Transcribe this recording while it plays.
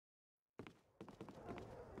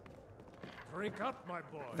Drink up, my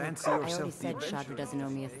boy. Fancy I already yourself said the Shadra doesn't owe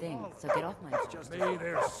me a thing, so get off my back. May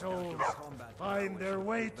their souls find their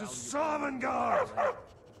way to Sovngarde!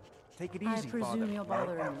 Take it I easy, presume Father. you're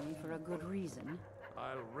bothering me for a good reason.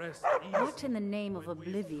 I'll rest easy. What in the name of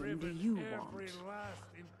oblivion do you every want? last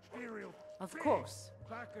imperial Of course,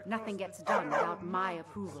 back across nothing the gets done without Skyrim my mountains.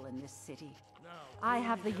 approval in this city. Now, I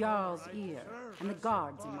have the we Jarl's might ear serve and the as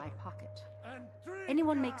guards in your my father. pocket. And drink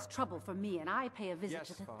Anyone up. makes trouble for me and I pay a visit Yes,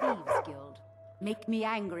 to the Father. Thieves Guild. Make me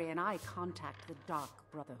angry and I contact the Dark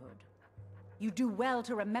Brotherhood. You do well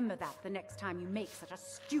to remember that the next time you make such a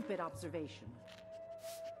stupid observation.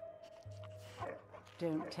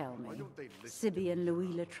 Don't tell me. Sibby and Louis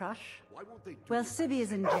Latruche? Well, Sibby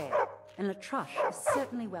is in jail, and Latruche is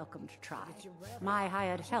certainly welcome to try. My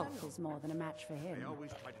hired help is more than a match for him. They always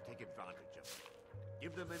try to take advantage of it.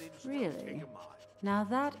 Give them an insult, Really? take a mile. Now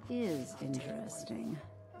that is interesting.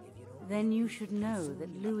 Then you should know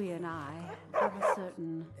that Louis and I have a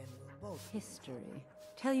certain history.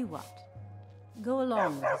 Tell you what, go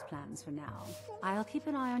along with his plans for now. I'll keep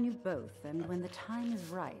an eye on you both, and when the time is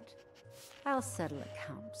right, I'll settle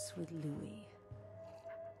accounts with Louis.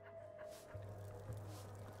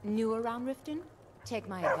 New around Riften? Take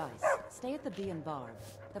my advice. Stay at the Bee and Barb.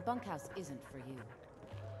 The bunkhouse isn't for you.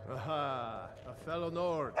 Aha, a fellow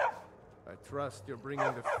Nord. I trust you're bringing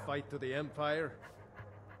the fight to the Empire.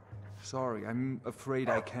 Sorry, I'm afraid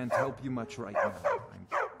I can't help you much right now. I'm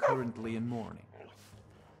currently in mourning.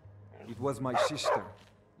 It was my sister,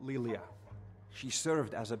 Lilia. She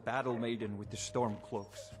served as a battle maiden with the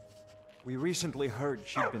Stormcloaks. We recently heard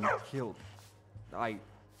she'd been killed. I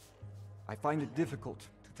find it difficult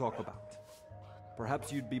to talk about.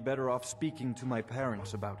 Perhaps you'd be better off speaking to my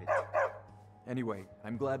parents about it. Anyway,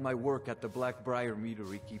 I'm glad my work at the Blackbriar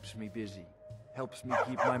Meadery keeps me busy. Helps me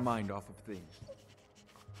keep my mind off of things.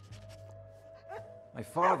 My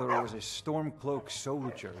father was a Stormcloak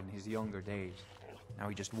soldier in his younger days. Now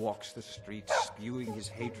he just walks the streets spewing his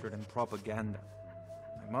hatred and propaganda.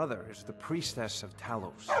 My mother is the priestess of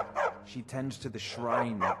Talos. She tends to the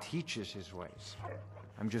shrine and teaches his ways.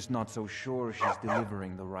 I'm just not so sure she's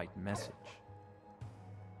delivering the right message.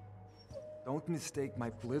 Don't mistake my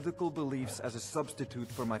political beliefs as a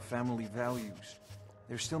substitute for my family values.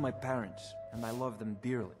 They're still my parents, and I love them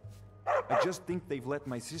dearly. I just think they've let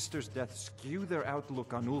my sister's death skew their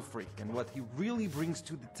outlook on Ulfric and what he really brings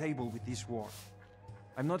to the table with this war.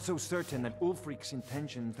 I'm not so certain that Ulfric's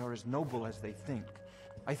intentions are as noble as they think.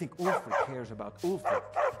 I think Ulfric cares about Ulfric,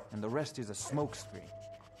 and the rest is a smokescreen.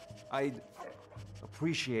 I'd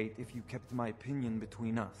appreciate if you kept my opinion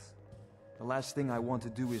between us. The last thing I want to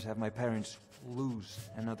do is have my parents lose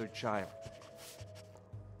another child.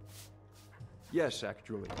 Yes,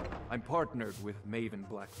 actually. I'm partnered with Maven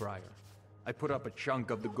Blackbriar. I put up a chunk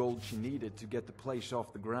of the gold she needed to get the place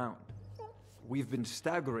off the ground. We've been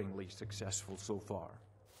staggeringly successful so far.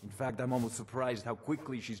 In fact, I'm almost surprised how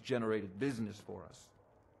quickly she's generated business for us.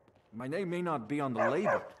 My name may not be on the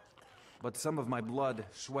label, but some of my blood,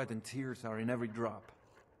 sweat, and tears are in every drop.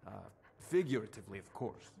 Figuratively, of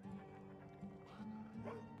course.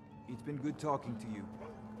 It's been good talking to you.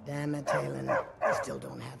 Damn it, Talon. I still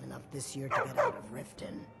don't have enough this year to get out of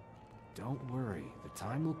Riften. Don't worry. The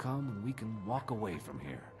time will come when we can walk away from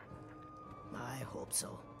here. I hope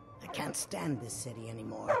so. I can't stand this city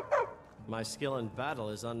anymore. My skill in battle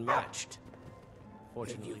is unmatched. If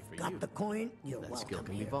Fortunately you've for got you, the coin, you're that skill welcome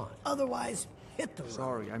can be here. bought. Otherwise, hit the road.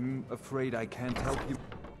 Sorry, I'm afraid I can't help you.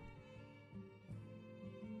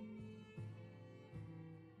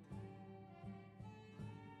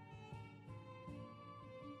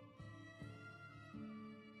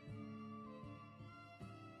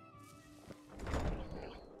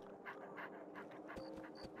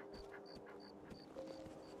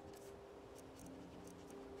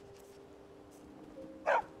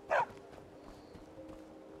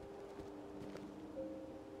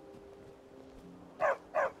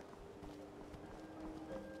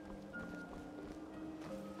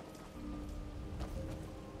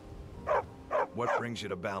 What brings you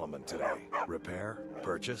to Balimund today? Repair?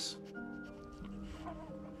 Purchase?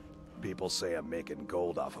 People say I'm making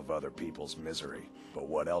gold off of other people's misery, but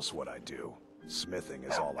what else would I do? Smithing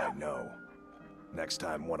is all I know. Next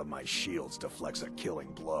time one of my shields deflects a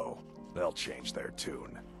killing blow, they'll change their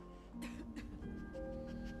tune.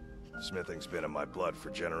 Smithing's been in my blood for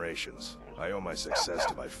generations. I owe my success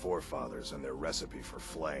to my forefathers and their recipe for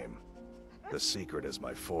flame. The secret is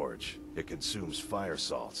my forge. It consumes fire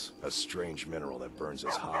salts, a strange mineral that burns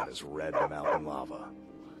as hot as red mountain lava.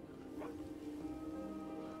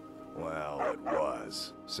 Well, it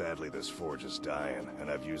was. Sadly, this forge is dying, and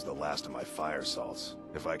I've used the last of my fire salts.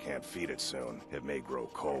 If I can't feed it soon, it may grow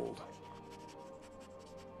cold.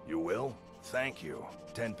 You will? Thank you.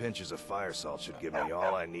 10 pinches of fire salt should give me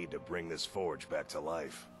all I need to bring this forge back to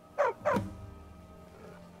life.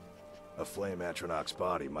 A flame Atronach's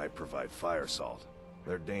body might provide fire salt.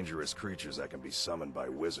 They're dangerous creatures that can be summoned by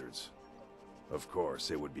wizards. Of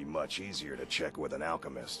course, it would be much easier to check with an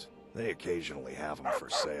alchemist. They occasionally have them for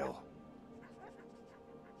sale.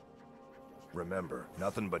 Remember,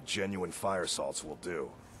 nothing but genuine fire salts will do.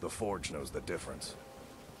 The forge knows the difference.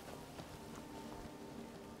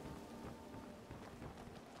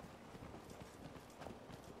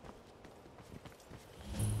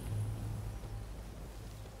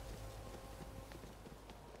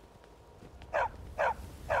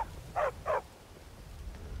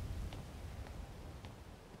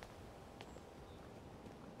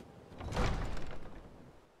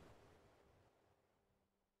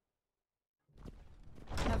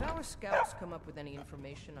 Have our scouts come up with any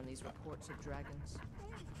information on these reports of dragons?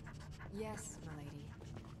 Yes, milady.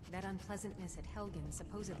 That unpleasantness at Helgen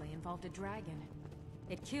supposedly involved a dragon.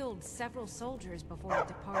 It killed several soldiers before it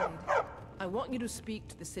departed. I want you to speak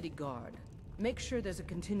to the city guard. Make sure there's a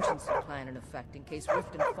contingency plan in effect in case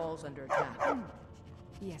Riften falls under attack.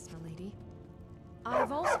 Yes, milady.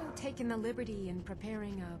 I've also taken the liberty in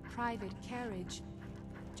preparing a private carriage,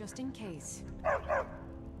 just in case.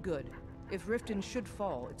 Good. If Riften should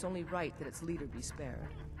fall, it's only right that its leader be spared.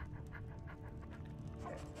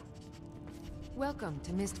 Welcome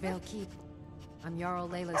to Mistveil Keep. I'm Jarl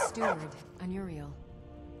Layla's steward, Anuriel.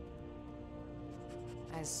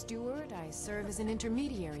 As steward, I serve as an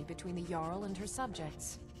intermediary between the Jarl and her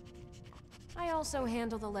subjects. I also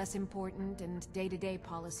handle the less important and day-to-day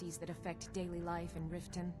policies that affect daily life in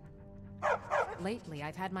Riften. Lately,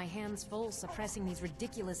 I've had my hands full suppressing these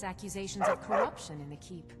ridiculous accusations of corruption in the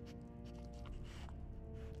Keep.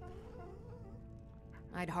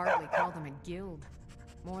 I'd hardly call them a guild.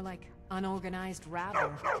 More like unorganized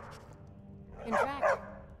rabble. In fact,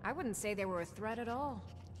 I wouldn't say they were a threat at all.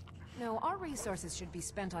 No, our resources should be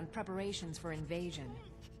spent on preparations for invasion.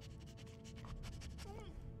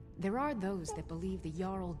 There are those that believe the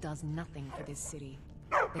Jarl does nothing for this city.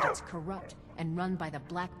 That it's corrupt and run by the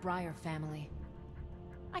Blackbriar family.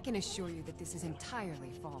 I can assure you that this is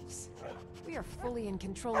entirely false. We are fully in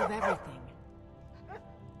control of everything.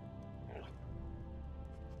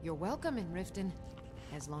 You're welcome in Riften,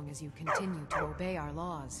 as long as you continue to obey our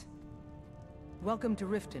laws. Welcome to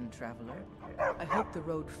Riften, traveler. I hope the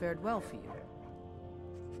road fared well for you.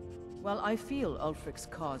 While I feel Ulfric's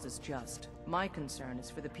cause is just, my concern is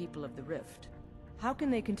for the people of the Rift. How can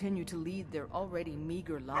they continue to lead their already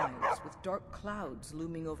meager lives with dark clouds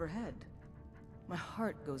looming overhead? My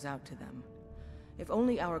heart goes out to them. If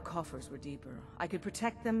only our coffers were deeper, I could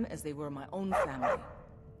protect them as they were my own family.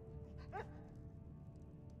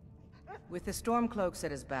 With the Stormcloaks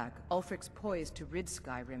at his back, Ulfric's poised to rid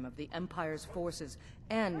Skyrim of the Empire's forces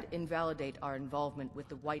and invalidate our involvement with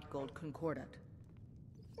the White Gold Concordat.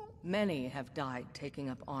 Many have died taking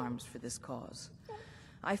up arms for this cause.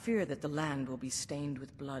 I fear that the land will be stained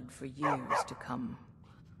with blood for years to come.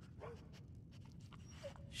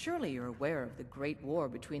 Surely you're aware of the Great War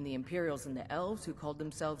between the Imperials and the Elves who called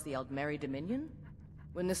themselves the Aldmeri Dominion?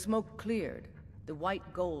 When the smoke cleared, the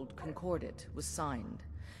White Gold Concordat was signed.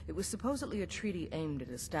 It was supposedly a treaty aimed at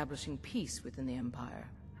establishing peace within the Empire.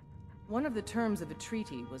 One of the terms of a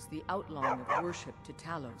treaty was the outlawing of worship to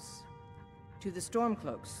Talos. To the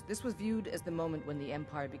Stormcloaks, this was viewed as the moment when the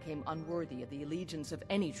Empire became unworthy of the allegiance of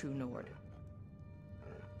any true Nord.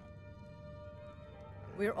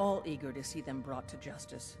 We're all eager to see them brought to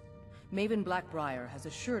justice. Maven Blackbriar has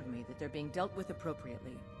assured me that they're being dealt with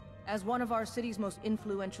appropriately. As one of our city's most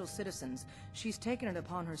influential citizens, she's taken it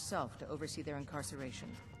upon herself to oversee their incarceration.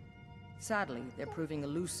 Sadly, they're proving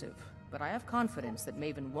elusive, but I have confidence that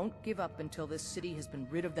Maven won't give up until this city has been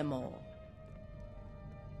rid of them all.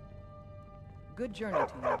 Good journey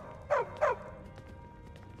to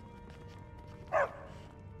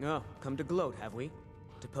you. Oh, come to gloat, have we?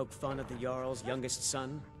 To poke fun at the Jarl's youngest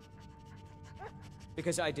son?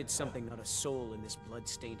 Because I did something not a soul in this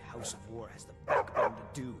blood-stained house of war has the backbone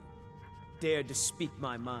to do. Dared to speak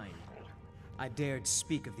my mind. I dared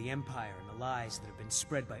speak of the Empire and the lies that have been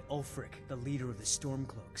spread by Ulfric, the leader of the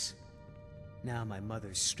Stormcloaks. Now my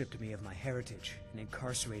mother's stripped me of my heritage and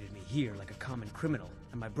incarcerated me here like a common criminal,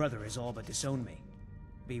 and my brother has all but disowned me.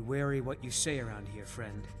 Be wary what you say around here,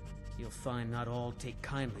 friend. You'll find not all take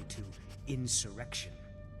kindly to insurrection.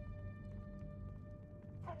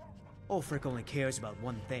 Ulfric only cares about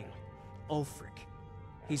one thing. Ulfric.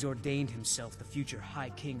 He's ordained himself the future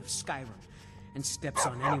High King of Skyrim, and steps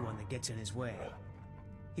on anyone that gets in his way.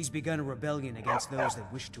 He's begun a rebellion against those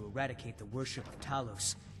that wish to eradicate the worship of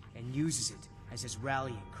Talos, and uses it as his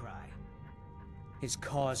rallying cry. His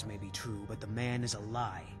cause may be true, but the man is a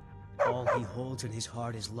lie. All he holds in his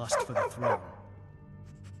heart is lust for the throne.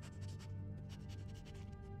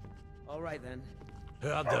 All right, then.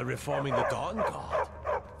 Heard they're reforming the Dawn Guard.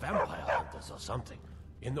 Vampire hunters or something.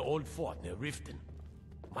 In the old fort near Riften.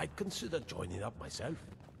 Might consider joining up myself.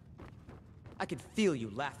 I could feel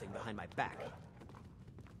you laughing behind my back.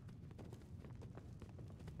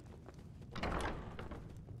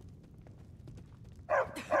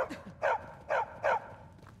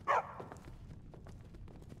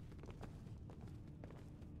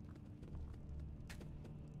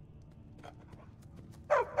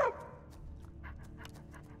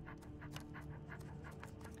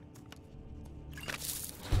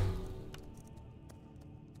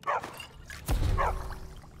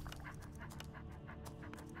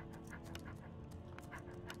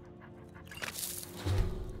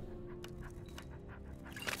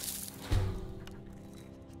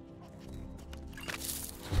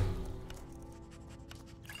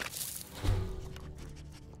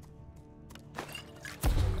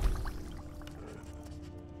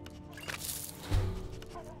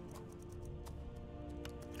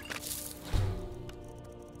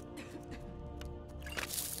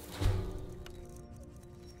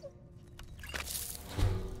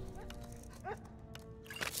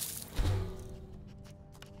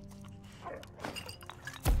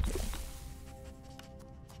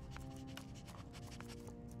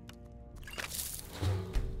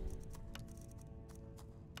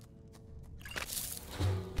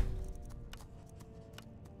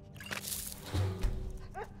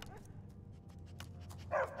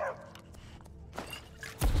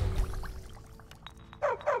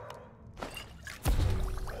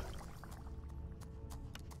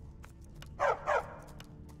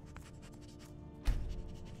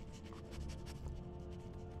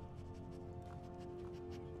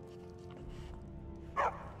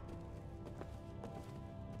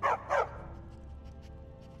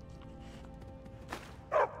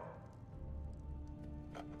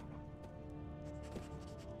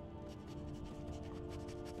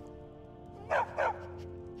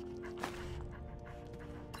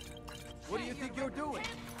 What do you think you're doing?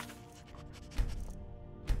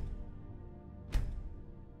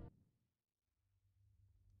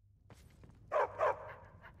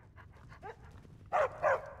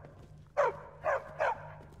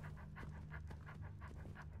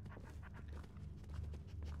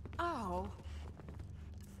 Oh.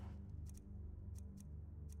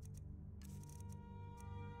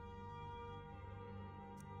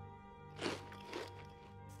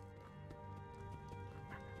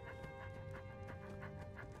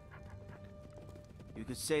 You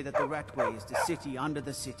could say that the Ratway is the city under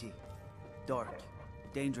the city. Dark,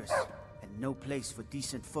 dangerous, and no place for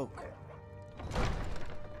decent folk.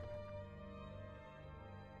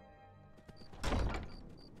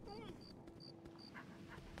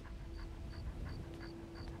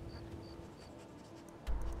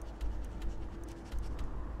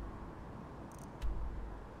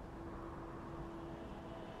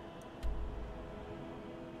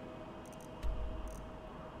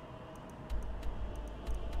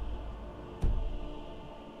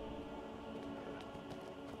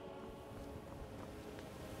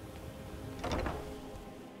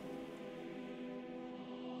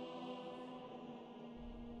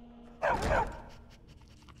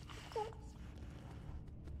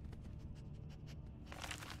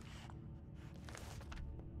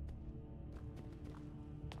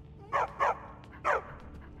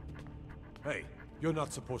 Hey, you're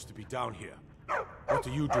not supposed to be down here. What are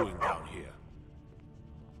you doing down here?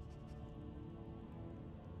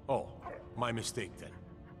 Oh, my mistake then.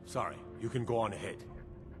 Sorry, you can go on ahead.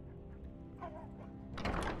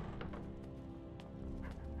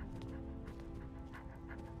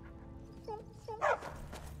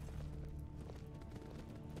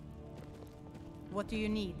 What do you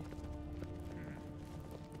need?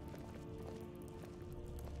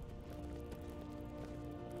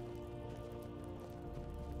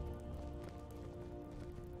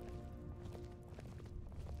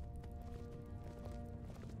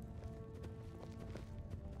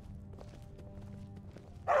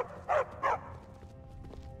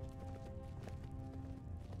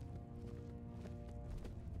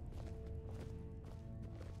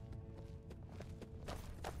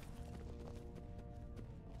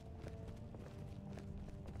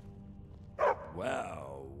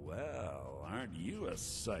 Well, well, aren't you a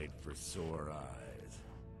sight for sore eyes?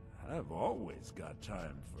 I've always got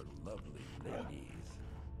time for lovely ladies.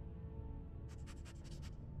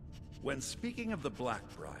 When speaking of the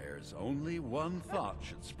Blackbriars, only one thought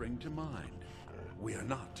should spring to mind. We are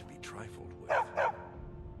not to be trifled with.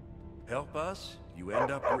 Help us, you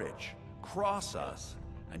end up rich. Cross us,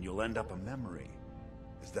 and you'll end up a memory.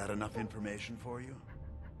 Is that enough information for you?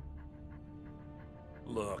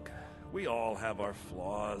 Look, we all have our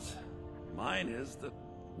flaws. Mine is that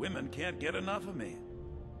women can't get enough of me.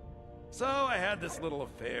 So I had this little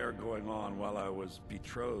affair going on while I was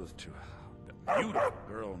betrothed to a beautiful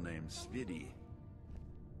girl named Svidi.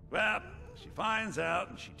 Well, she finds out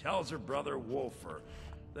and she tells her brother Wolfer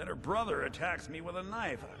that her brother attacks me with a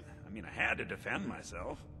knife. I mean, I had to defend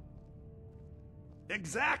myself.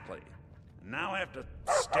 Exactly. And now I have to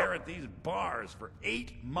stare at these bars for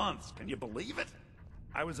 8 months. Can you believe it?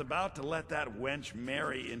 I was about to let that wench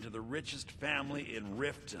marry into the richest family in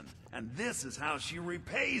Riften, and this is how she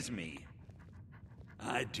repays me.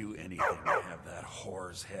 I'd do anything to have that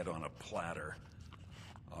whore's head on a platter.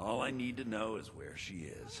 All I need to know is where she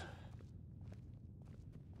is.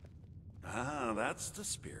 Ah, that's the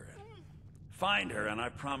spirit. Find her, and I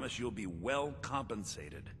promise you'll be well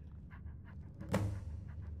compensated.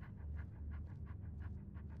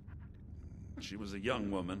 She was a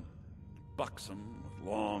young woman, buxom, with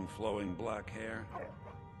long, flowing black hair.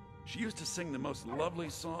 She used to sing the most lovely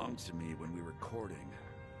songs to me when we were courting.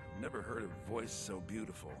 Never heard a voice so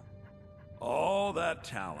beautiful. All that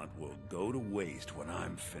talent will go to waste when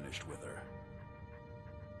I'm finished with her.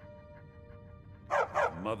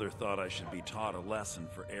 Mother thought I should be taught a lesson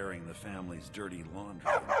for airing the family's dirty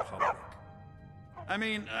laundry in public. I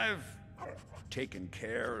mean, I've taken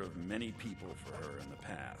care of many people for her in the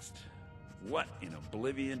past. What in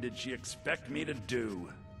oblivion did she expect me to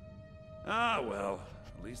do? Ah, well,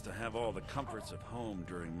 at least I have all the comforts of home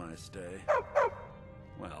during my stay.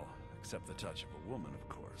 Well, except the touch of a woman, of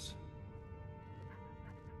course.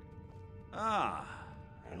 Ah,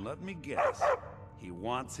 and let me guess. He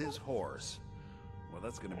wants his horse. Well,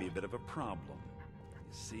 that's going to be a bit of a problem.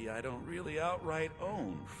 You see, I don't really outright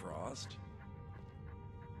own Frost.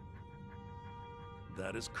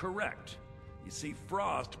 That is correct. You see,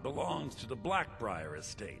 Frost belongs to the Blackbriar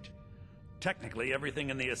estate. Technically, everything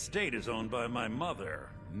in the estate is owned by my mother,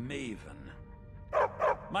 Maven.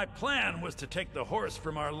 My plan was to take the horse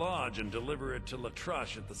from our lodge and deliver it to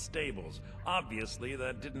Latrush at the stables. Obviously,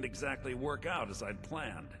 that didn't exactly work out as I'd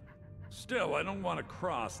planned. Still, I don't want to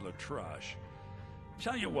cross Latrush.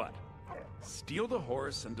 Tell you what, steal the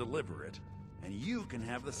horse and deliver it, and you can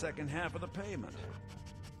have the second half of the payment.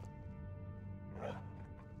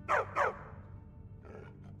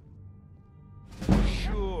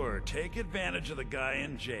 Sure, take advantage of the guy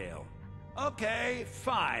in jail. Okay,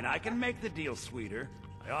 fine, I can make the deal sweeter.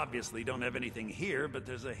 I obviously don't have anything here, but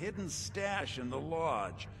there's a hidden stash in the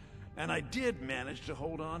lodge, and I did manage to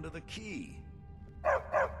hold on to the key.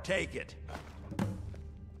 Take it.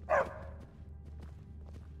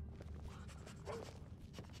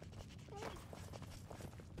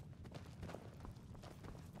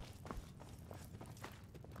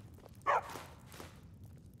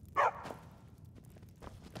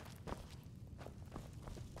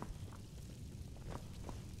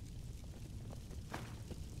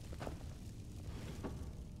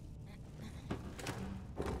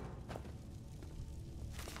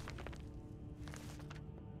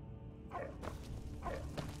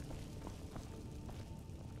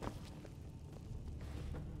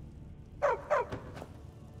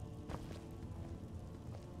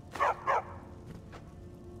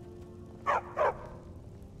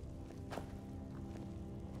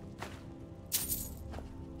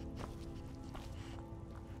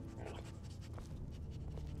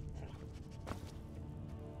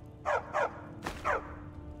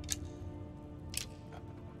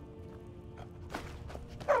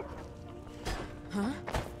 Huh?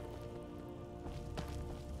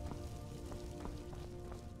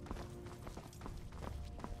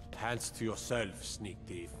 Hands to yourself, sneak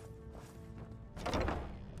thief.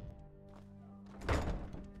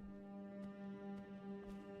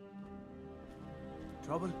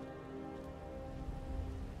 Trouble?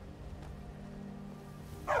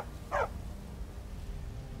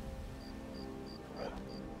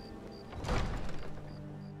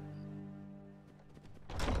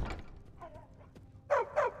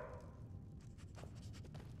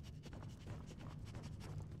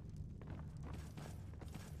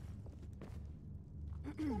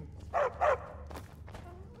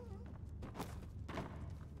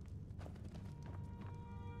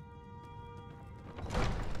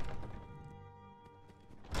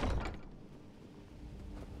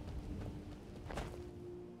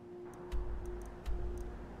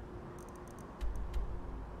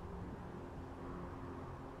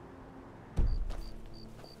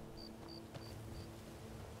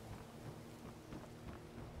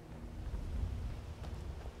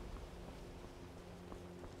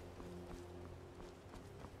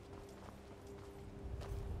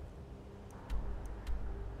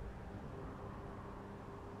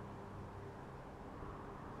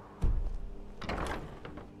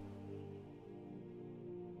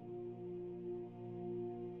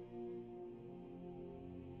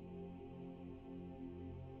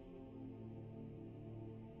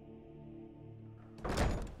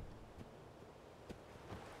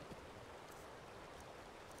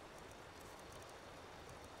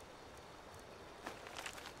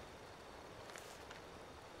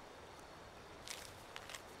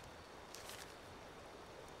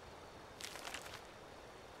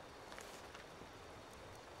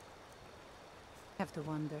 Have to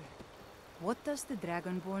wonder, what does the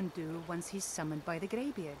Dragonborn do once he's summoned by the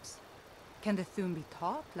Greybeards? Can the Thune be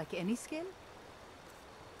taught like any skill?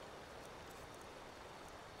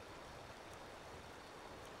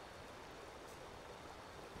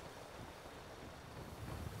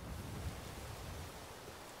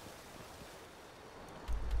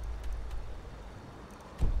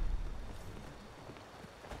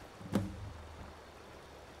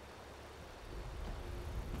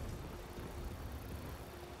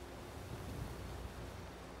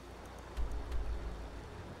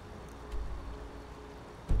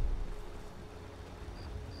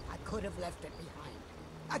 I could have left it behind.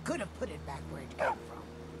 I could have put it back where it came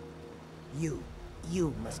from.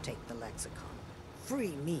 You must take the lexicon.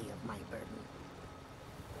 Free me of my burden.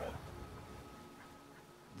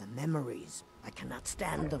 The memories, I cannot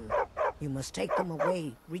stand them. You must take them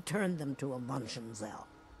away, return them to Amunshenzell.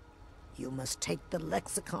 You must take the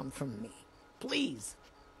lexicon from me. Please,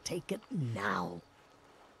 take it now.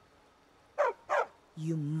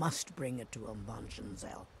 You must bring it to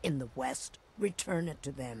Amunshenzell in the west. Return it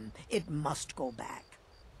to them. It must go back.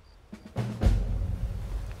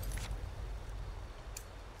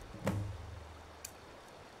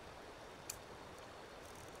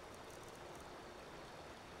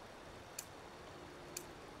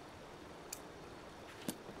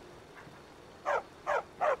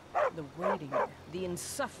 The waiting. The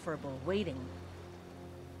insufferable waiting.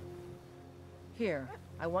 Here,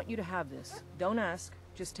 I want you to have this. Don't ask,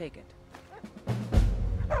 just take it.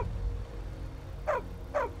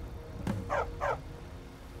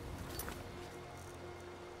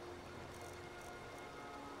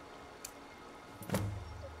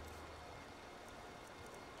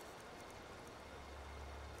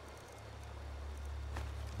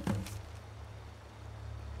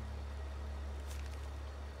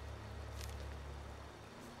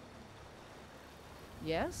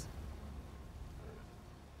 Yes?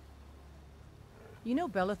 You know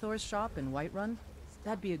Bellathor's shop in Whiterun?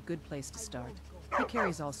 That'd be a good place to start. He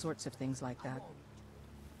carries all sorts of things like that.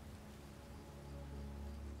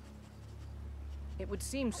 It would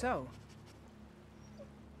seem so.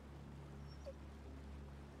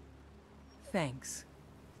 Thanks.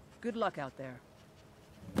 Good luck out there.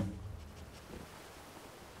 I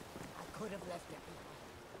could have left it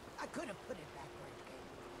behind. I could have put it back where it came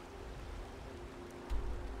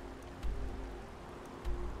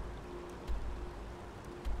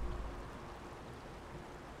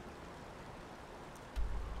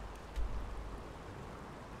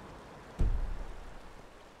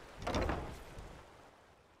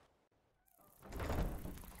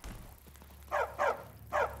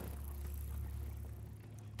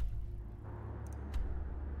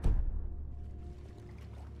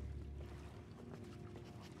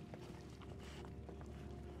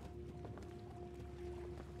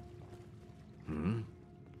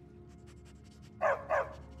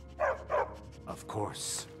Of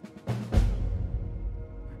course.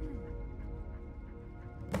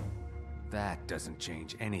 That doesn't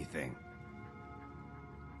change anything.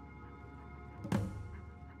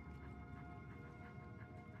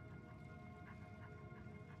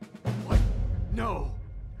 What? No!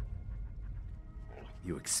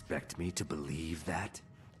 You expect me to believe that?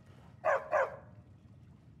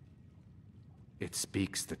 It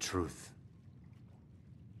speaks the truth.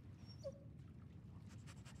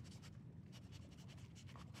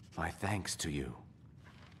 My thanks to you.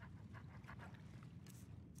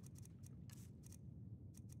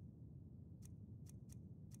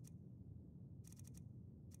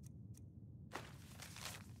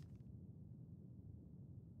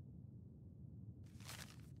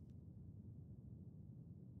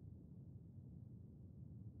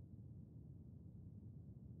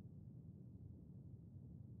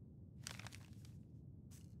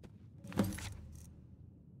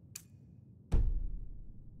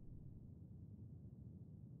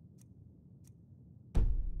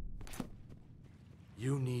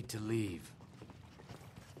 You need to leave.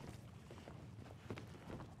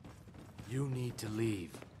 You need to leave.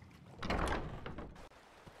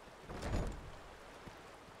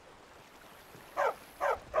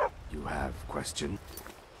 You have question?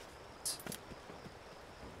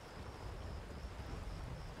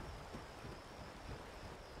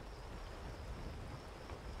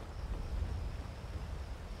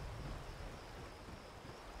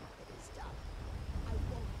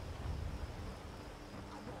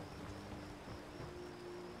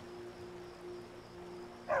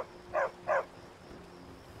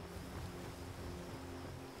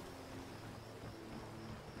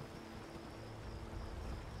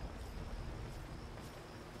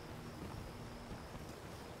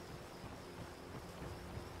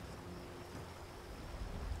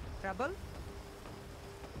 trouble?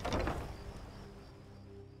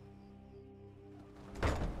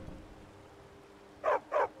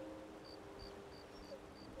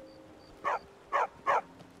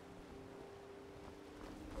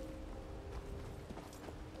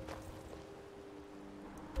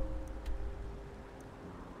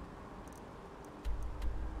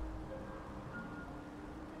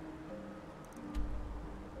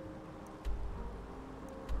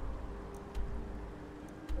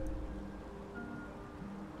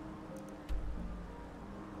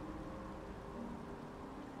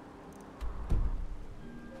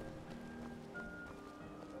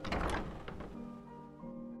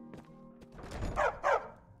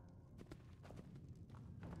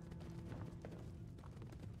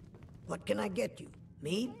 What can I get you?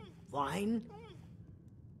 Meat? Wine?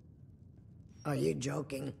 Are you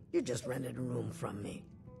joking? You just rented a room from me.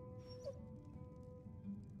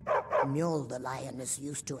 Mjol the lioness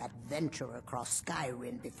used to adventure across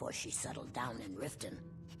Skyrim before she settled down in Riften.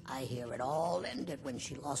 I hear it all ended when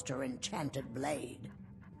she lost her enchanted blade.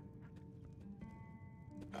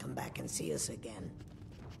 Come back and see us again.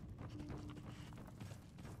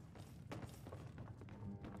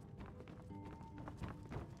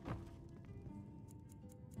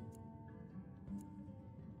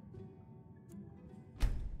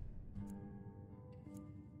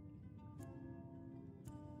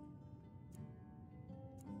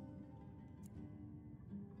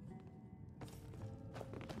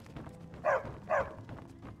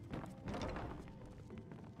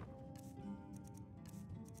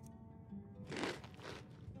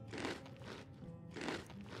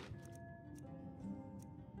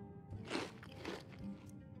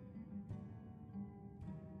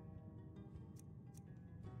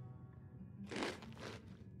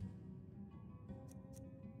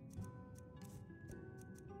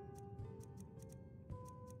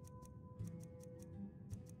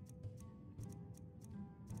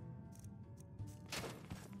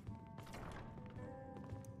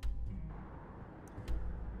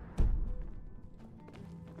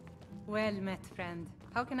 Well met, friend.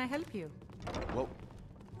 How can I help you? Whoa.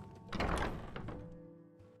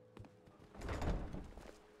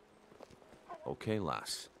 Okay,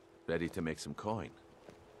 lass. Ready to make some coin?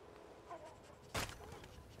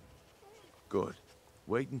 Good.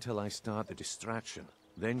 Wait until I start the distraction,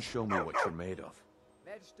 then show me what you're made of.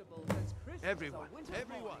 Everyone,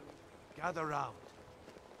 gather round.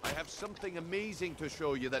 I have something amazing to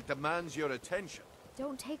show you that demands your attention.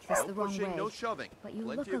 Don't take this the wrong pushing, way. no shoving. But you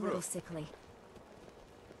Plenty look a of little room. sickly.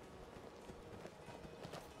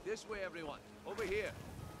 This way, everyone. Over here.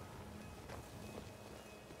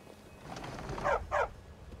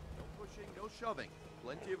 No pushing, no shoving.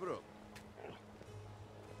 Plenty of room.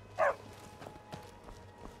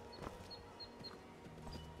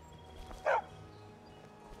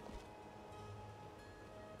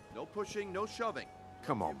 No pushing, no shoving.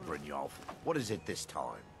 Come on, Brynjolf. What is it this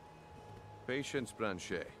time? Patience,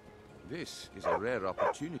 Branchet. This is a rare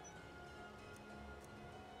opportunity.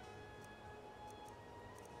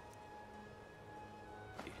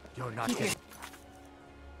 You're not getting...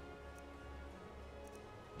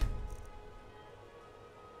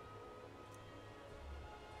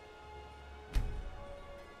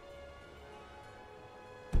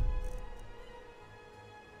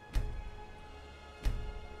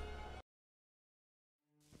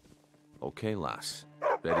 Okay, lass.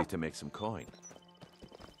 Ready to make some coin?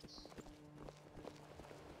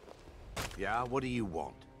 Yeah, what do you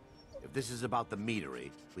want? If this is about the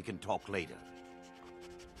meadery, we can talk later.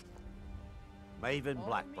 Maven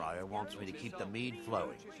Blackbriar wants me to keep the mead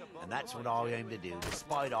flowing, and that's what I aim to do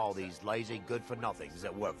despite all these lazy good-for-nothings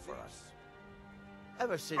that work for us.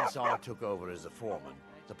 Ever since I took over as a foreman,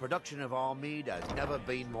 the production of our mead has never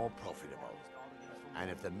been more profitable.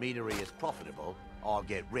 And if the meadery is profitable, I'll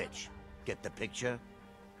get rich. Get the picture?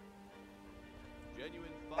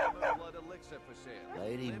 Genuine farmer blood elixir for sale.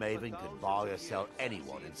 Lady Maven could buy or sell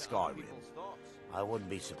anyone in Skyrim. I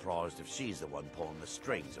wouldn't be surprised if she's the one pulling the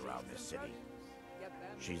strings around this city.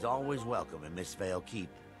 She's always welcome in Mistveil Keep,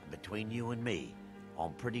 and between you and me,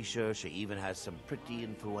 I'm pretty sure she even has some pretty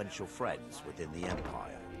influential friends within the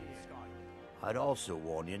Empire. I'd also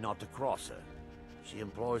warn you not to cross her. She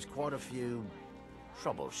employs quite a few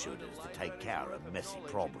troubleshooters to take care of messy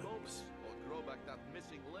problems.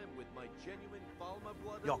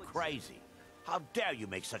 You're crazy. How dare you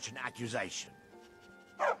make such an accusation?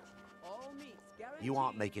 You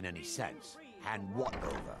aren't making any sense. Hand what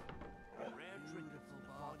over?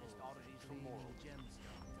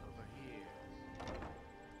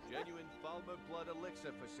 Genuine Falmer blood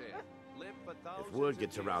elixir for sale. If word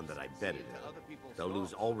gets around that I bedded her, they'll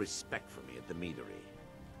lose all respect for me at the meadery.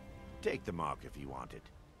 Take the mark if you want it.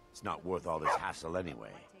 It's not worth all this hassle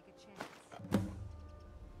anyway.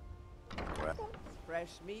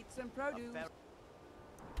 Fresh meats and produce.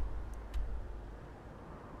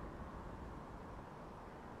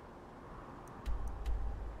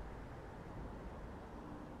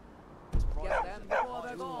 Get them before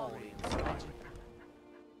they're gone.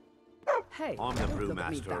 Hey, I'm the don't look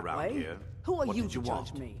at me brewmaster that around way. here. Who are What you did to you judge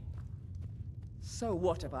want? me? So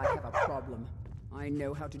what if I have a problem? I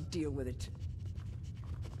know how to deal with it.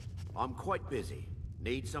 I'm quite busy.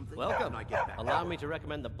 Need something? Welcome. When I get back. Allow me to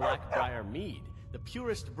recommend the Blackbriar Mead, the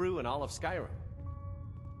purest brew in all of Skyrim.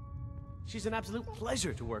 She's an absolute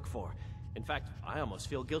pleasure to work for. In fact, I almost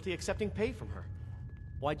feel guilty accepting pay from her.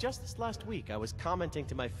 Why, just this last week, I was commenting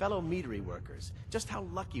to my fellow meadery workers just how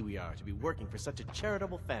lucky we are to be working for such a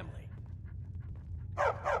charitable family.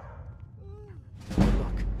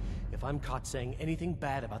 Look, if I'm caught saying anything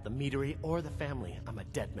bad about the meadery or the family, I'm a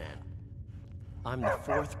dead man. I'm the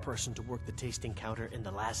fourth person to work the tasting counter in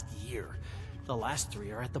the last year. The last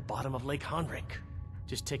 3 are at the bottom of Lake Honrink.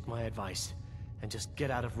 Just take my advice, and just get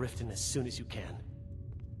out of Riften as soon as you can.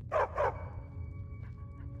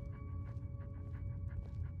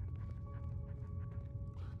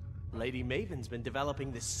 Lady Maven's been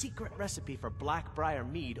developing the secret recipe for Blackbriar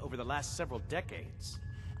Mead over the last several decades.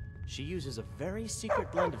 She uses a very secret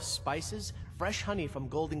blend of spices, fresh honey from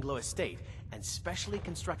Golden Glow Estate, and specially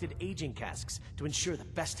constructed aging casks to ensure the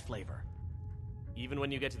best flavor. Even when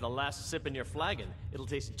you get to the last sip in your flagon, it'll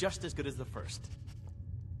taste just as good as the first.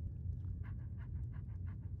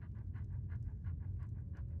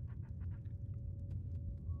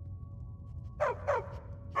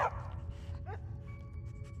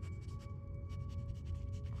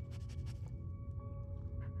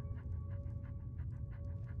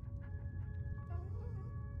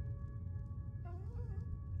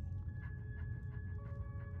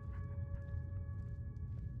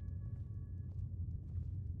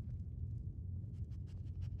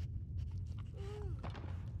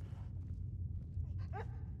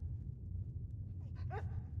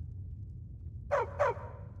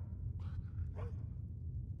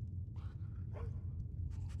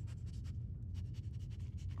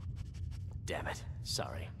 Damn it.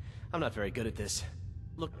 Sorry. I'm not very good at this.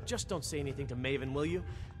 Look, just don't say anything to Maven, will you?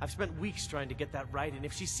 I've spent weeks trying to get that right, and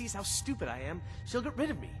if she sees how stupid I am, she'll get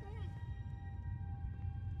rid of me.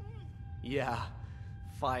 Yeah.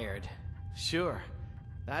 Fired. Sure.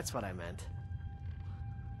 That's what I meant.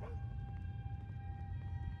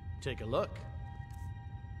 Take a look.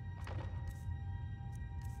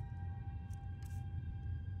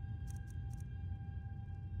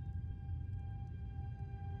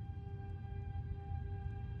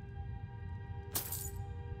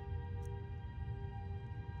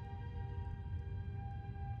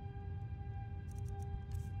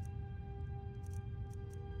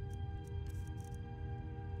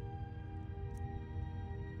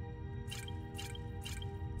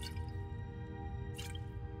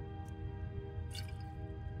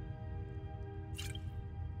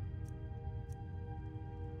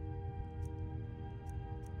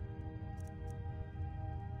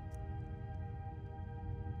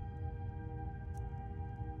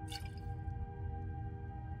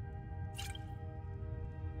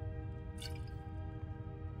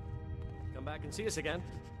 Come back and see us again.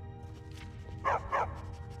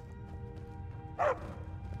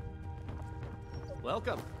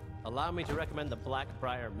 Welcome. Allow me to recommend the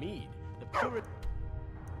Blackbriar Mead, the purest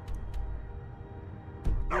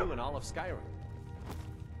brew in all of Skyrim.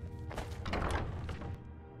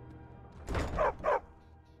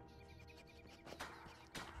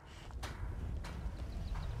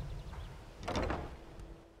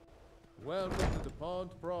 Welcome to the Pond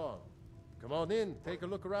Prawn. Come on in, take a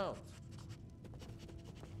look around.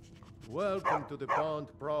 Welcome to the Pond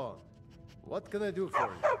Prawn. What can I do for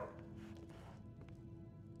you?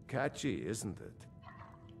 Catchy, isn't it?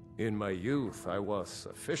 In my youth, I was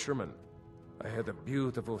a fisherman. I had a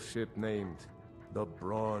beautiful ship named the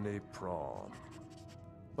Brawny Prawn.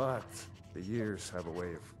 But the years have a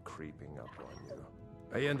way of creeping up on you.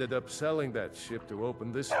 I ended up selling that ship to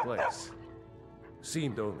open this place.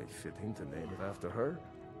 Seemed only fitting to name it after her.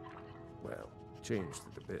 Well, changed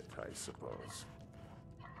it a bit, I suppose.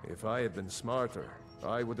 If I had been smarter,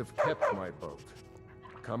 I would have kept my boat.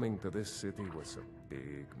 Coming to this city was a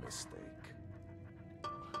big mistake.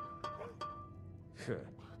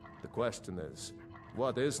 The question is,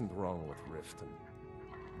 what isn't wrong with Riften?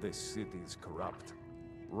 This city's corrupt,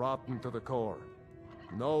 rotten to the core.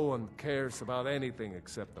 No one cares about anything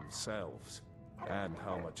except themselves. and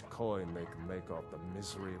how much coin they can make off the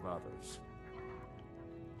misery of others.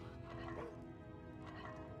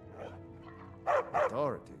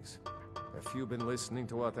 Authorities, have you been listening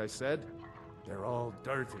to what I said? They're all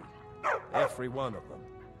dirty. Every one of them.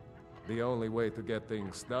 The only way to get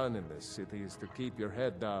things done in this city is to keep your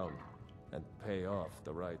head down and pay off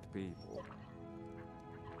the right people.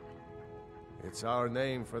 It's our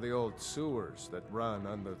name for the old sewers that run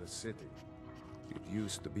under the city. It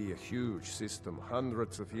used to be a huge system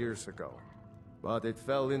hundreds of years ago, but it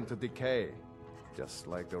fell into decay, just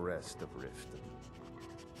like the rest of Riften.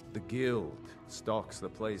 The guild stocks the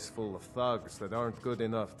place full of thugs that aren't good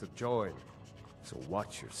enough to join, so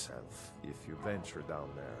watch yourself if you venture down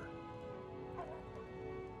there.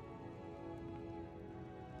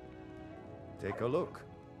 Take a look.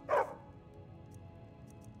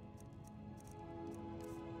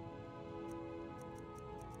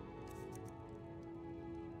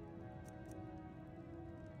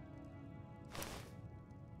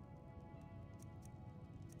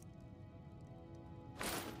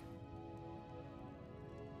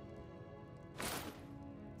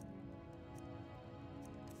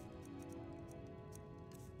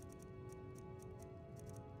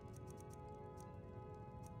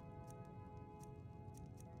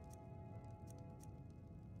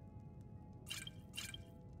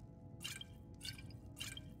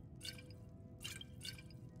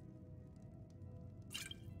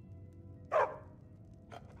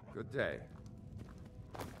 Good day.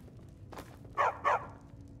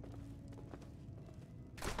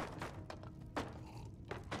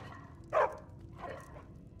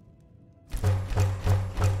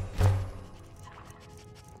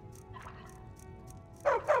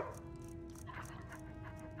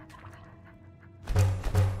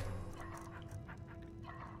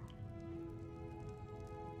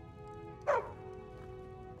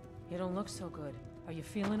 You don't look so good. Are you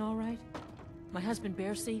feeling all right? My husband,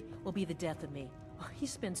 Bercy, will be the death of me. He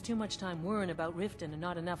spends too much time worrying about Riften and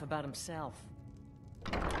not enough about himself.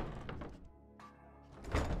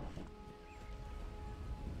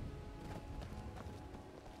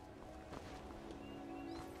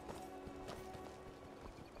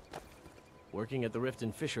 Working at the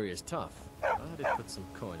Riften fishery is tough, but it puts some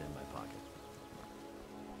coin in my pocket.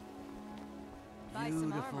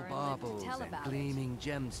 Beautiful baubles and gleaming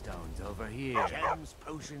gemstones over here. Gems,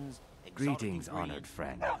 potions, Greetings, honored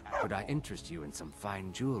friend. Could I interest you in some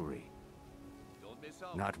fine jewelry?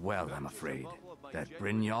 Not well, I'm afraid. That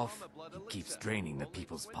Brynjolf, he keeps draining the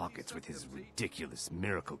people's pockets with his ridiculous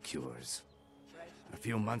miracle cures. A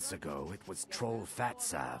few months ago, it was Troll Fat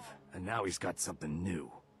Salve, and now he's got something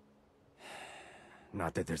new.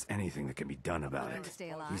 Not that there's anything that can be done about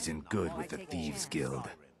it. He's in good with the Thieves' Guild.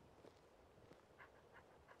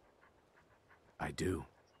 I do.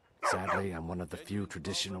 Sadly, I'm one of the few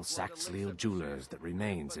traditional Saxhleel jewelers that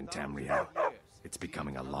remains in Tamriel. It's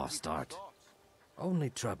becoming a lost art.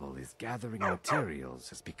 Only trouble is gathering materials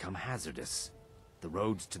has become hazardous. The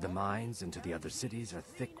roads to the mines and to the other cities are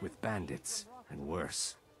thick with bandits, and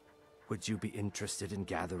worse. Would you be interested in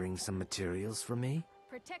gathering some materials from me?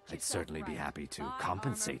 I'd certainly be happy to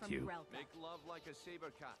compensate you.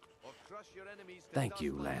 Thank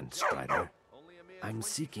you, Landstrider. I'm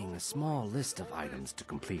seeking a small list of items to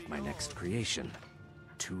complete my next creation.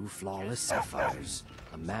 2 flawless sapphires,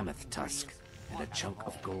 a mammoth tusk, and a chunk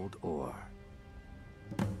of gold ore.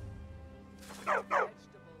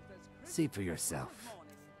 See for yourself.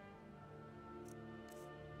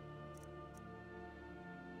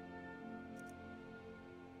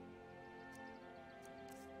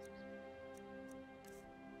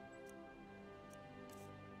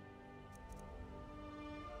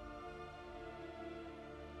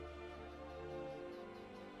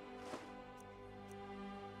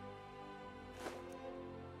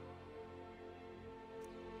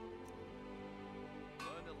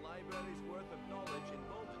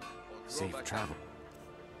 Safe travel.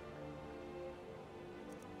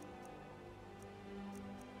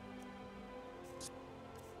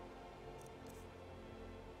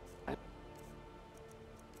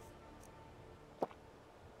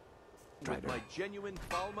 With my genuine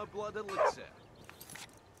Falmer blood elixir.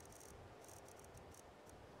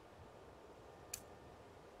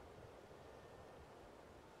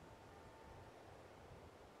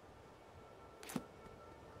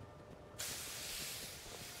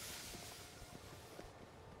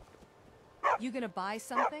 You gonna buy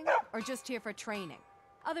something, or just here for training?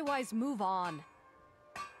 Otherwise, move on.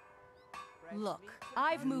 Look,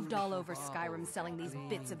 I've moved all over Skyrim selling these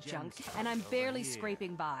bits of junk, and I'm barely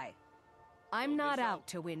scraping by. I'm not out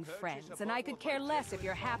to win friends, and I could care less if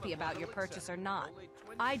you're happy about your purchase or not.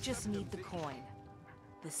 I just need the coin.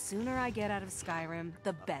 The sooner I get out of Skyrim,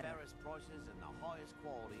 the better.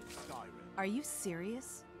 Are you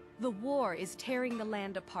serious? The war is tearing the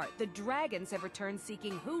land apart. The dragons have returned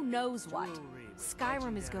seeking who knows what.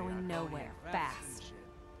 Skyrim is going nowhere, fast.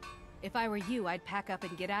 If I were you, I'd pack up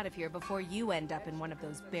and get out of here before you end up in one of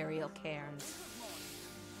those burial cairns.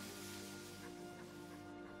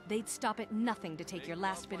 They'd stop at nothing to take your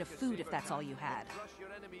last bit of food if that's all you had.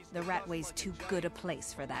 The Ratway's too good a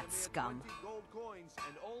place for that scum.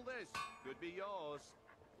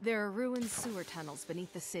 There are ruined sewer tunnels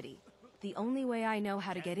beneath the city. The only way I know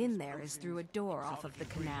how to get in there is through a door off of the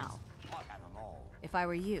canal. If I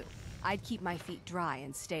were you, I'd keep my feet dry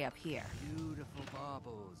and stay up here. Beautiful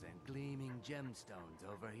baubles and gleaming gemstones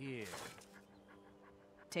over here.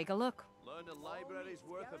 Take a look. Learn a library's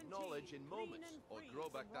worth of knowledge in moments, or grow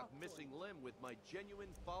back that missing limb with my genuine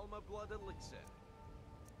Falmer blood elixir.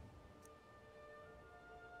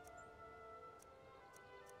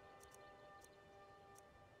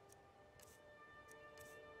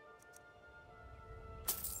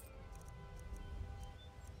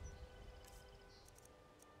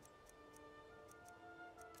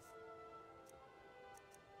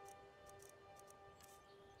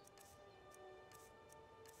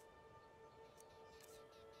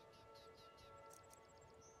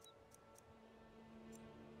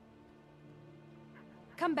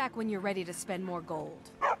 Come back when you're ready to spend more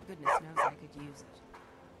gold. Goodness knows I could use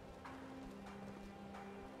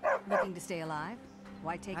it. Looking to stay alive?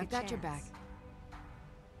 Why take a chance? I've got your back.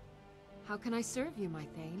 How can I serve you, my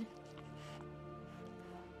Thane?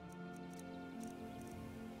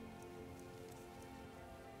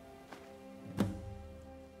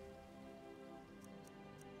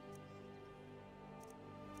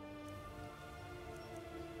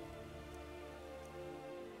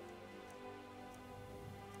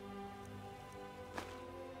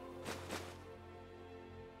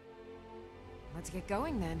 Let's get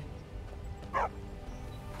going then.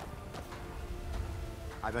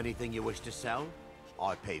 Have anything you wish to sell?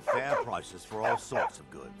 I pay fair prices for all sorts of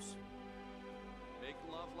goods.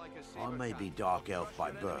 I may be Dark Elf by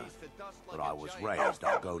birth, but I was raised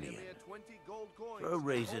Argonian. For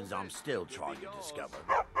reasons I'm still trying to discover,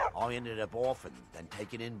 I ended up orphaned, then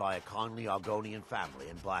taken in by a kindly Argonian family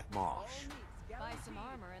in Black Marsh.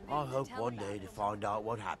 I hope one day to find out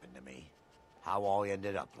what happened to me, how I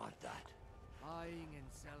ended up like that. Buying and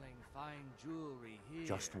selling fine jewelry here.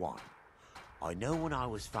 Just one. I know when I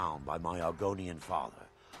was found by my Argonian father,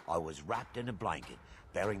 I was wrapped in a blanket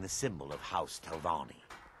bearing the symbol of House Telvanni.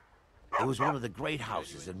 It was one of the great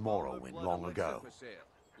houses in Morrowind long ago.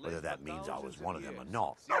 Whether that means I was one of them or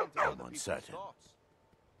not, I'm uncertain.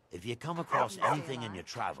 If you come across anything in your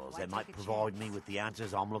travels that might provide me with the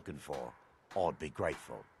answers I'm looking for, I'd be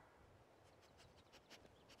grateful.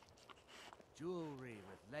 Jewelry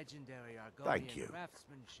with legendary Argonian Thank you.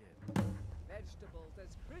 craftsmanship. Vegetables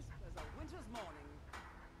as crisp as a winter's morning.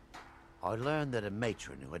 I learned that a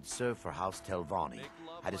matron who had served for House Telvanni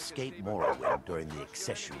had escaped Morrowind during the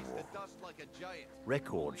Accession War.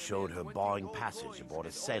 Records showed her buying passage aboard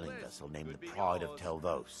a sailing vessel named the Pride of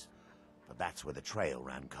Telvos, but that's where the trail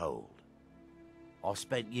ran cold. I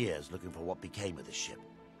spent years looking for what became of the ship,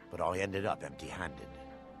 but I ended up empty-handed.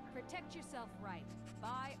 Protect yourself right.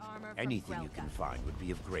 Buy armor from Anything you Grelka. can find would be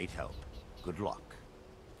of great help. Good luck.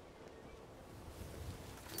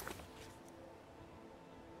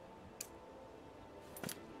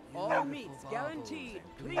 All meats guaranteed,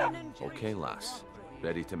 clean and free. Okay, lass.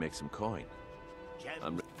 Ready to make some coin?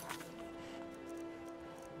 I'm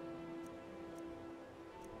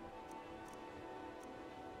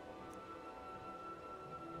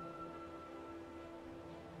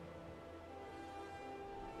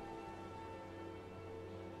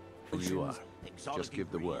who you are. Just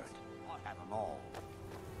give the word. I have them all.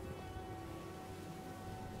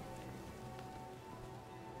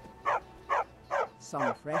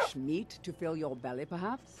 Some fresh meat to fill your belly,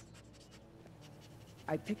 perhaps?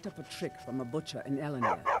 I picked up a trick from a butcher in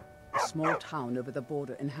Elenir, a small town over the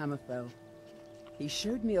border in Hammerfell. He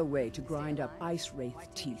showed me a way to grind up ice wraith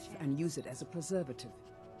teeth and use it as a preservative.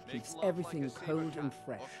 Keeps everything cold and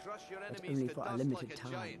fresh, but only for a limited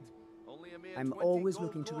time. I'm always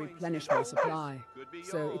looking to replenish my supply,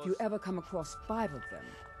 so if you ever come across 5 of them,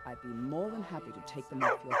 I'd be more than happy to take them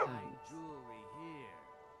off your hands.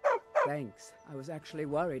 Thanks. I was actually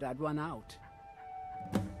worried I'd run out.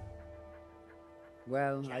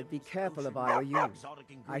 Well, I'd be careful if I were you.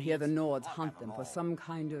 I hear the Nords hunt them for some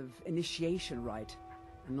kind of initiation rite,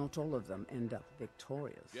 not all of them end up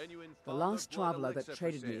victorious. Genuine The farmer last blood traveler that elixir for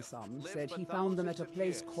traded me sale. some Lives said for he found them at a thousands of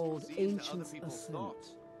place years, called sees into Ancient other people's Ascent.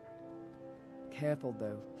 thoughts. Careful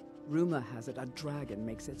though. Rumor has it a dragon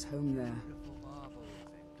makes its home there.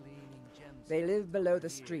 They live below the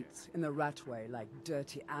streets, in the ratway, like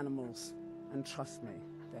dirty animals. And trust me,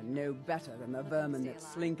 they're no better than the vermin that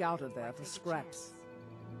slink out of there for scraps.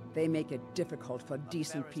 They make it difficult for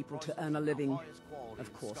decent people to earn a living.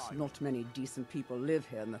 Of course, not many decent people live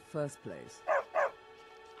here in the first place.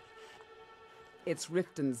 It's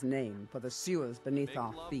Riften's name for the sewers beneath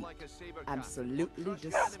our feet. Absolutely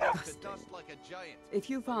disgusting. If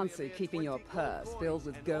you fancy keeping your purse filled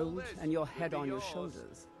with gold and your head on your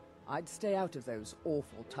shoulders, I'd stay out of those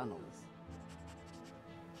awful tunnels.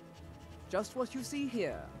 Just what you see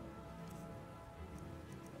here.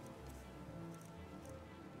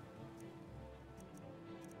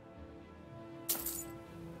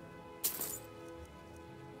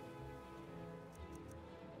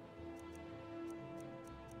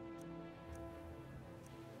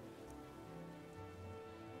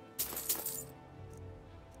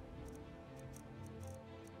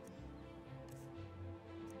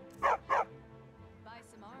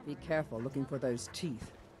 Be careful looking for those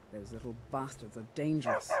teeth. Those little bastards are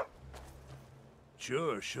dangerous.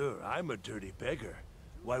 Sure, I'm a dirty beggar.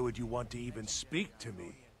 Why would you want to even speak to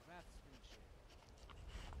me?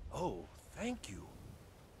 Oh, thank you.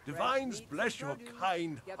 Divines bless your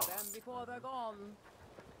kind Get heart. them before they're gone.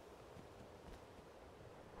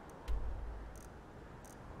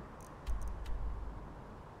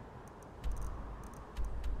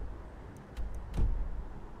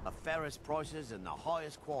 The fairest prices and the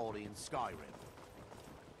highest quality in Skyrim.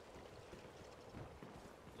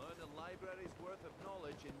 Learn a library's worth of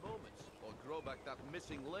knowledge in moments, or grow back that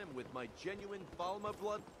missing limb with my genuine Falmer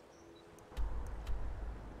blood.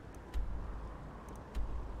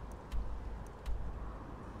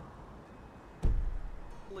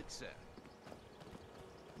 Elixir.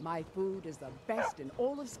 My food is the best in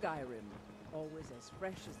all of Skyrim. Always as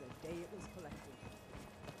fresh as the day it was collected.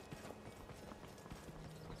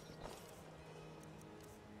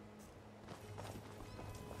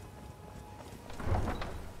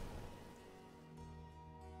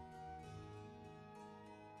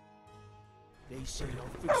 They say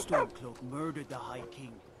our Stormcloak murdered the High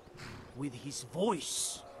King. With his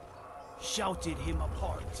voice, shouted him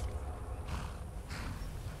apart.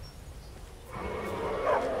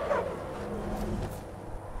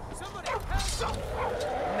 Somebody help!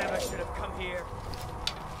 Never should have come here.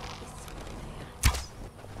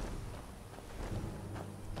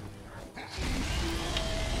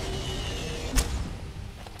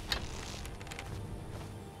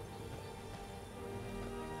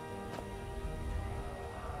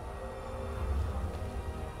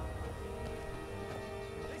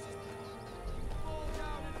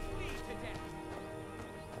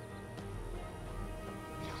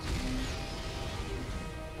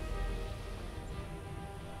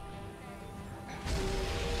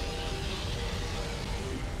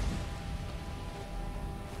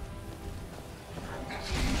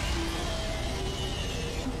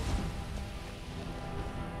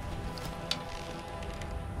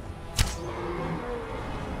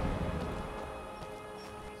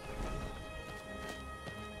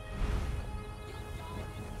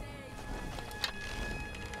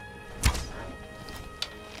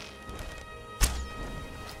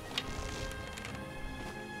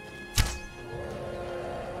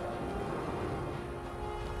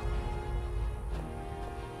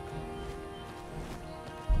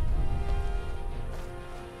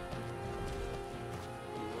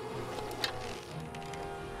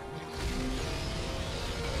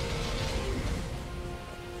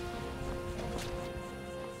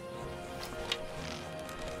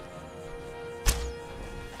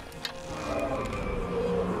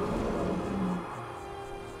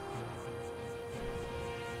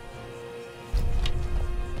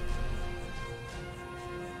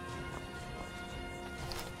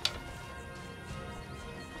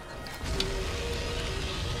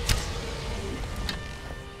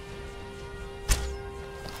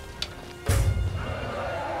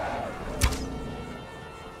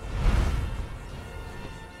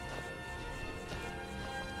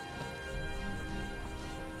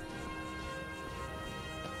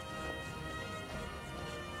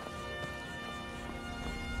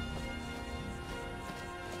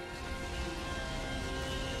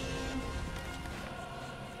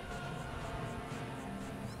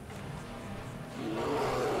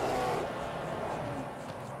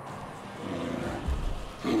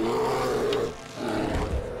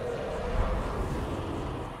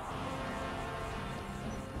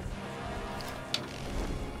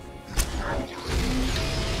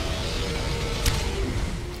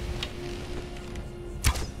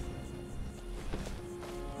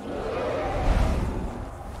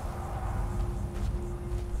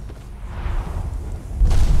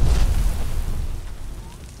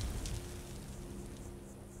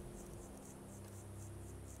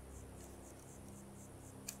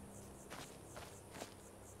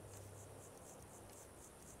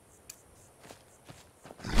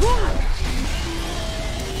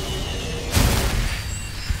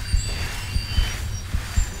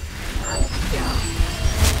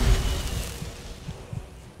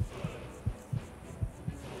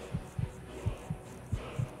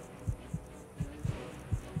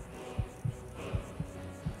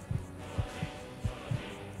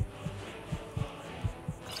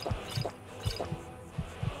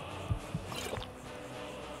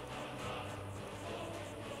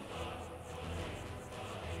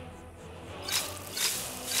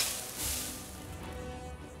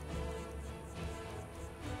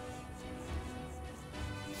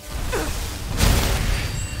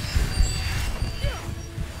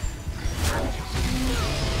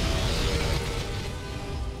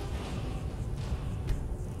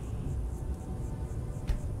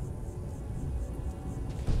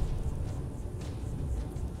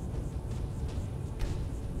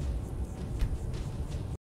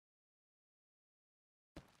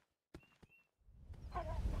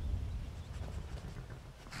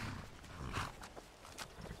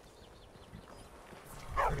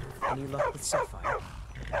 Any luck with Sapphire?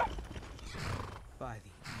 By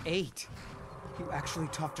the 8. You actually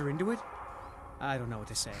talked her into it? I don't know what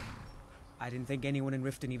to say. I didn't think anyone in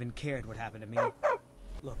Riften even cared what happened to me.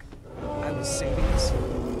 Look, I was saving this,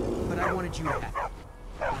 but I wanted you to have it.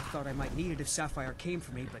 I thought I might need it if Sapphire came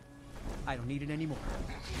for me, but I don't need it anymore.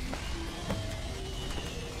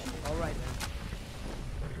 All right, then.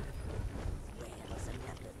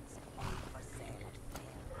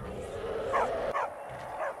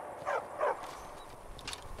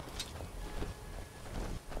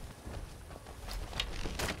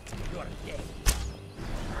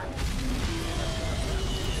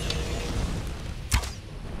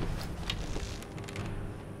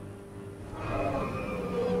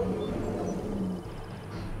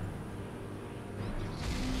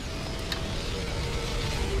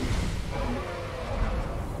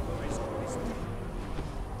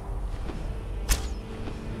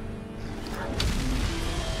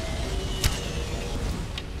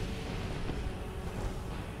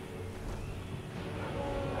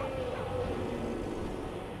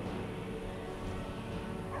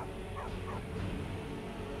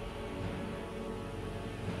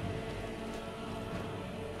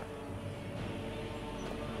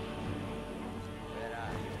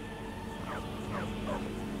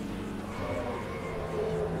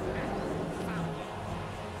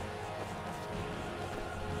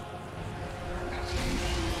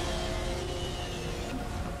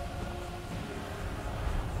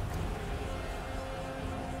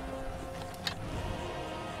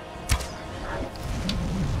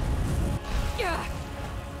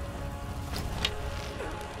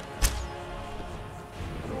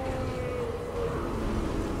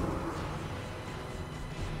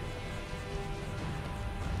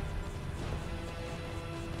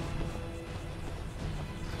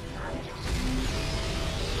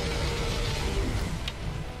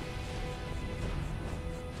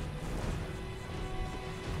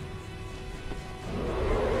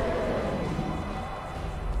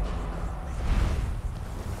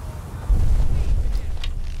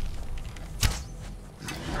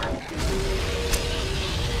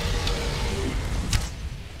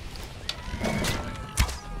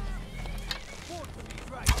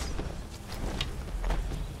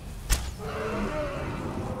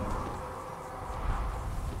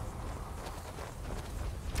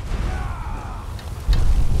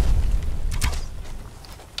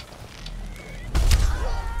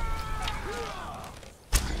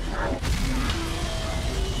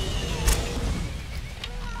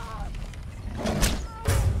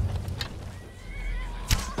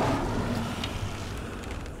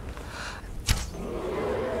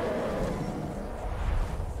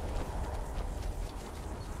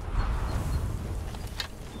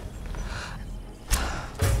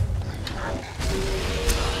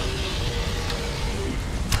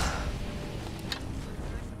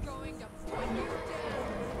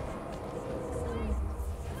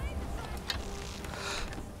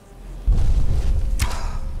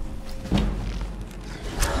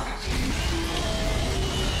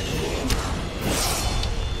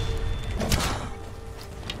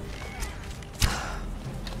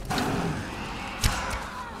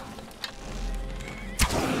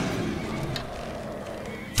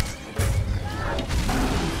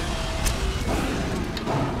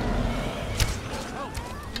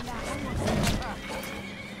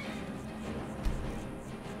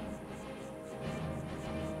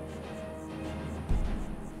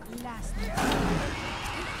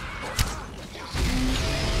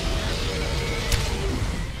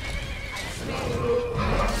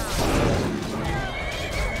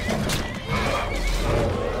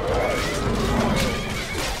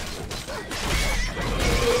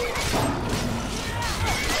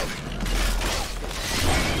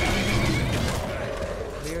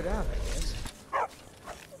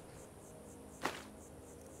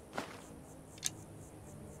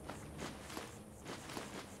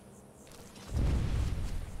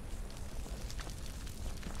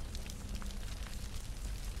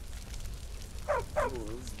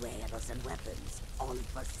 Tools, wares, and weapons, all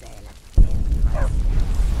for sale at fair prices.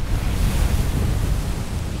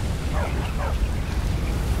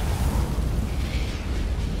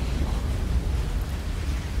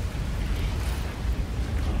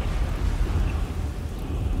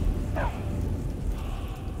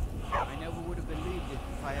 I never would have believed it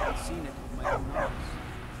if I hadn't seen it with my own eyes.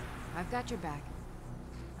 I've got your back.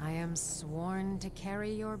 I am sworn to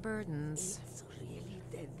carry your burdens. It's really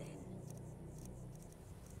dead then.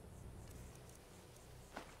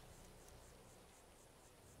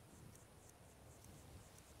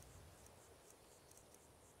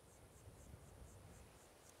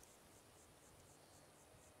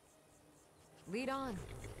 Lead on.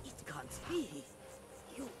 It can't be.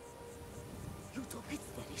 You took its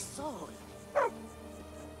very soul.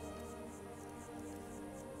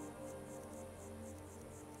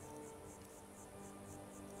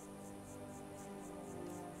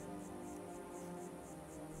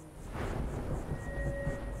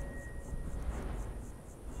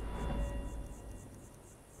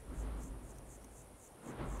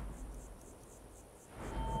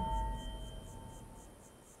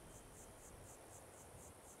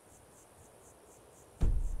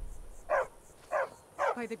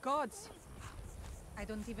 By the gods! I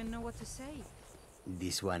don't even know what to say.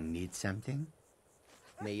 This one needs something?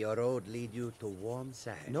 May your road lead you to warm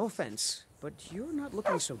sands. No offense, but you're not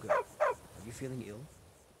looking so good. Are you feeling ill?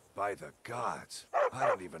 By the gods, I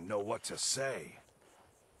don't even know what to say.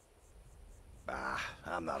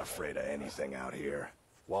 I'm not afraid of anything out here.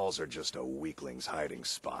 Walls are just a weakling's hiding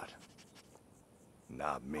spot.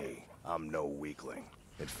 Not me. I'm no weakling.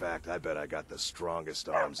 In fact, I bet I got the strongest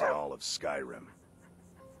arms in all of Skyrim.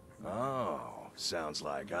 Oh, sounds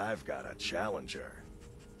like I've got a challenger.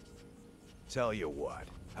 Tell you what,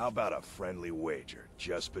 how about a friendly wager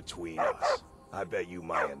just between us? I bet you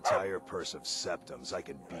my entire purse of septums I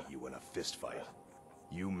can beat you in a fistfight.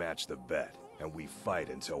 You match the bet, and we fight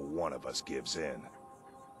until one of us gives in.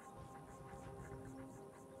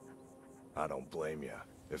 I don't blame you.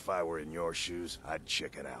 If I were in your shoes, I'd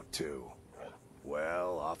chicken out too.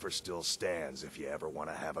 Well, offer still stands if you ever want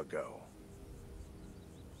to have a go.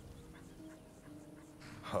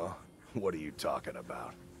 Huh? What are you talking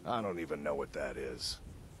about? I don't even know what that is.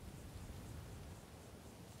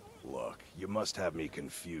 Look, you must have me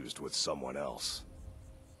confused with someone else.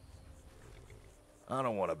 I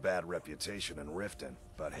don't want a bad reputation in Riften,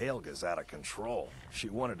 but Helga's out of control. She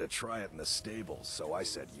wanted to try it in the stables, so I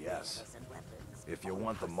said yes. If you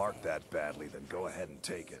want the mark that badly, then go ahead and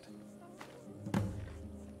take it.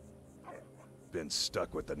 Been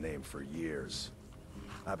stuck with the name for years.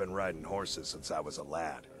 I've been riding horses since I was a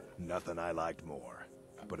lad. Nothing I liked more.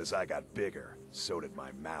 But as I got bigger, so did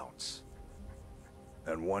my mounts.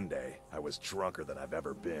 And one day, I was drunker than I've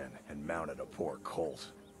ever been and mounted a poor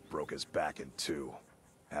colt. Broke his back in two.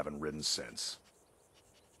 Haven't ridden since.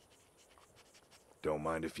 Don't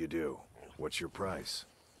mind if you do. What's your price?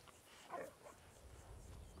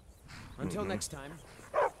 Until next time.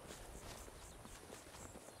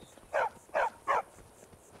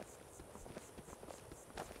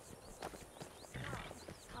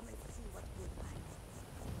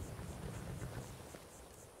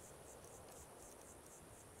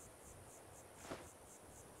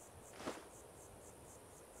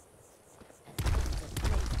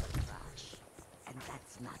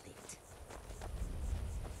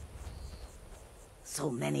 So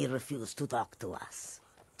many refuse to talk to us.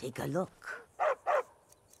 Take a look.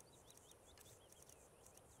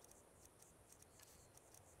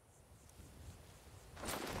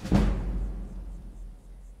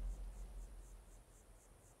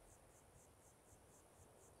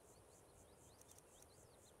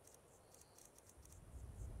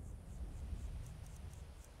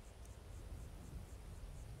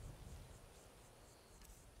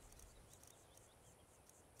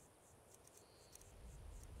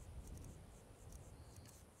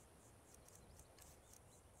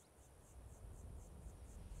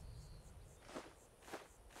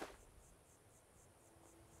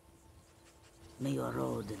 May your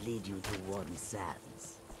road lead you to warm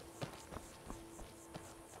sands.